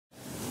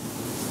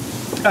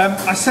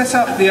I set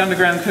up the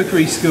Underground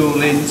Cookery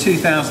School in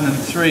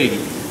 2003,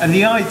 and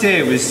the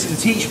idea was to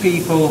teach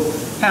people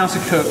how to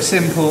cook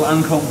simple,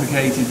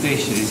 uncomplicated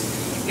dishes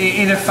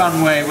in a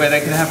fun way where they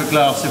could have a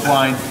glass of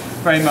wine,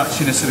 very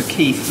much in a sort of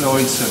Keith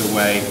Lloyd sort of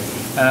way.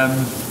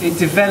 It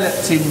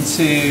developed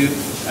into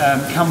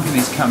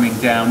companies coming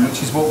down,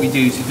 which is what we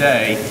do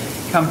today.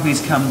 Companies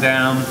come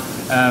down,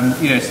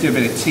 to do a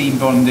bit of team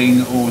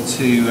bonding or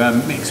to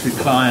mix with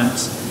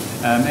clients,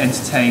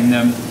 entertain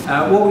them.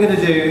 What we're going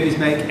to do is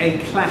make a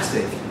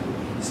classic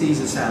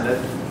Caesar salad,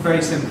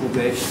 very simple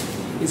dish.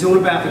 It's all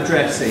about the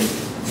dressing.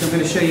 So I'm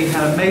going to show you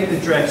how to make the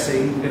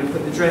dressing. We're going to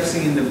put the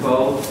dressing in the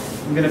bowl.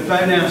 I'm going to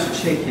bone out a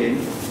chicken.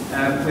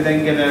 We're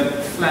then going to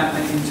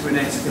flatten it into an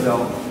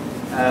escalope.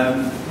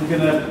 We're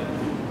going to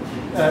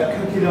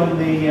cook it on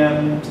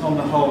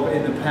the hob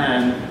in the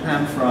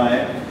pan fry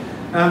it.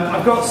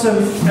 I've got some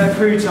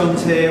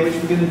croutons here which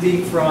we're going to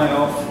deep fry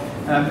off,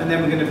 and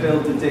then we're going to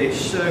build the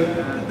dish. So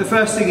the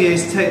first thing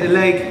is take the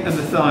leg and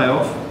the thigh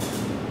off,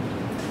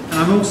 and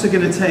I'm also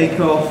going to take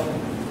off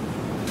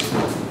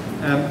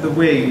the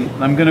wing.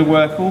 I'm going to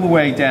work all the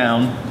way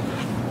down,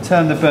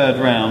 turn the bird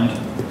round.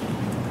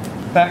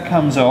 That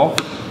comes off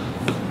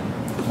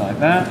like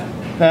that.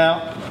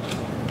 Now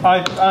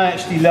I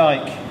actually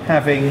like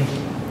having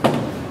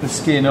the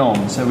skin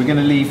on, so we're going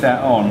to leave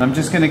that on. I'm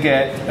just going to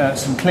get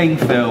some cling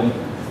film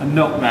and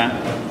knock that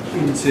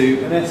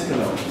into an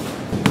escalope.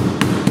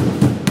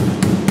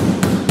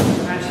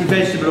 Actually,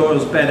 vegetable oil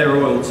is better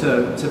oil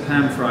to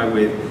pan fry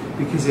with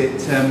because it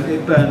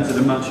burns at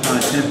a much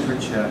higher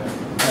temperature,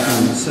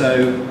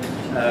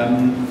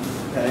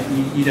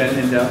 you don't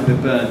end up with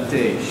a burnt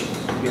dish.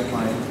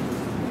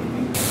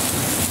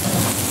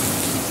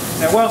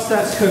 Now, whilst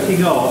that's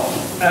cooking off,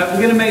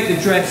 we're going to make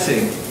the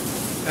dressing.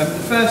 The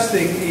first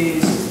thing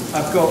is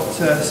I've got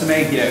some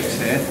egg yolks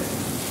here.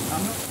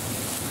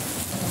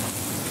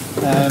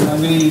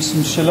 I'm going to use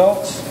some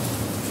shallots,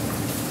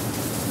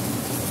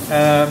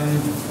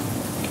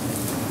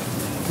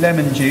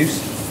 lemon juice,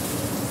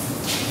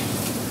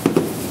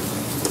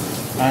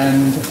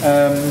 and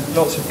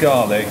lots of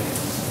garlic.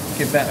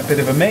 Give that a bit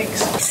of a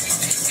mix.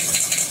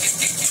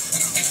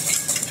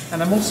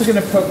 And I'm also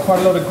going to put quite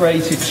a lot of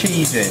grated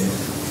cheese in.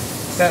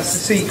 That's the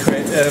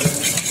secret of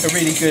a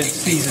really good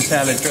Caesar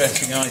salad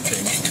dressing, I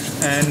think.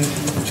 And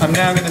I'm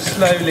now going to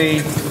slowly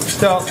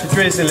start to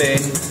drizzle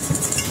in.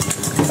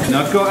 And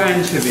I've got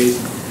anchovies,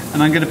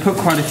 and I'm going to put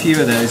quite a few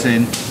of those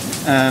in.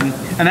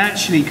 And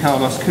actually,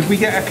 Carlos, could we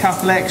get a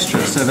couple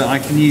extra so that I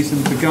can use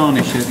them for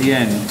garnish at the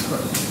end?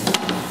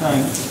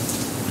 Thanks.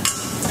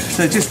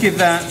 So just give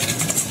that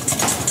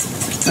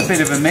a bit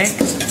of a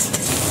mix.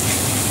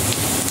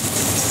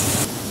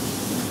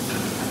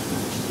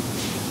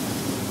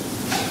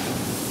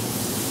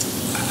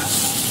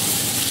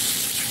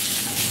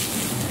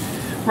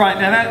 Right,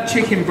 now that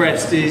chicken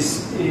breast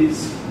is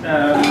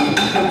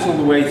cooked all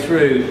the way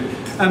through.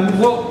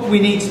 What we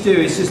need to do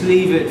is just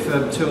leave it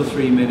for 2 or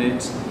 3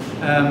 minutes,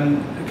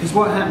 because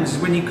what happens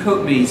is when you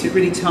cook meat, it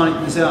really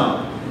tightens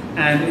up,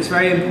 and it's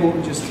very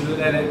important just to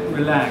let it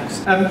relax.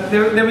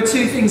 There were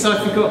 2 things I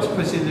forgot to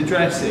put in the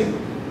dressing,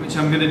 which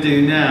I'm going to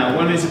do now.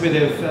 One is a bit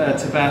of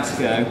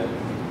Tabasco,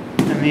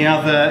 and the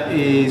other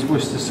is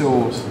Worcester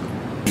sauce.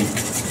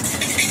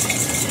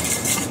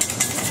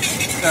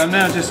 So I'm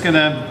now just going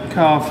to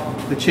carve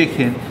the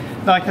chicken.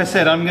 Like I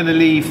said, I'm going to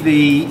leave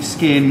the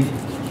skin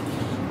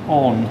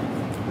on,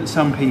 but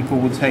some people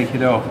will take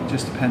it off. It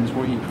just depends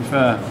what you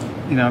prefer.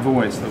 You know, I've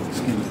always thought the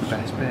skin's the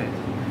best bit.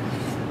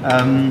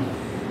 I'm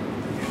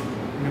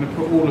going to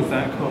put all of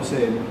that across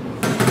in.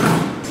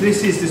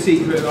 This is the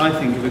secret, I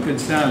think, of a good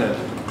salad,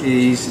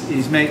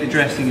 is make the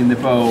dressing in the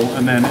bowl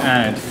and then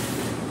add.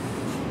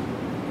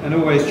 And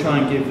always try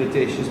and give the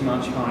dish as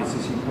much height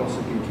as you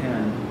possibly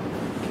can.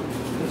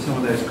 Put some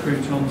of those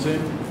croutons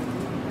in.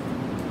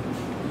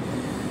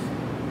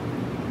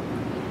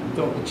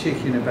 Dot the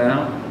chicken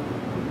about.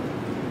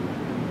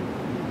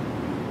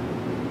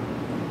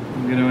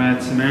 I'm going to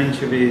add some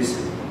anchovies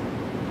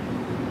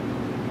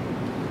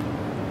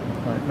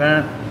like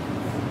that,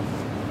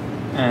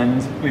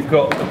 and we've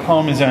got the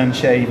Parmesan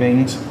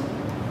shavings,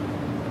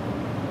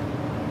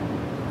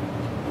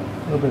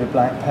 a little bit of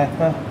black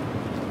pepper.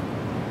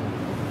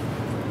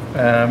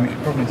 We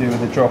could probably do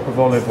with a drop of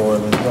olive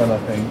oil as well, I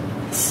think.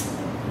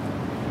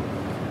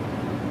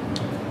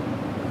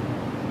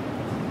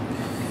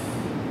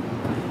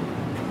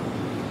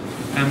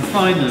 And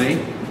finally,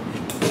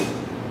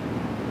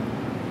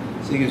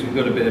 seeing as we've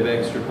got a bit of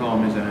extra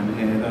Parmesan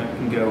here, that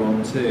can go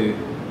on too.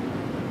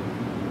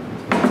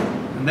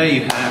 And there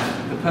you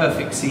have the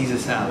perfect Caesar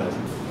salad.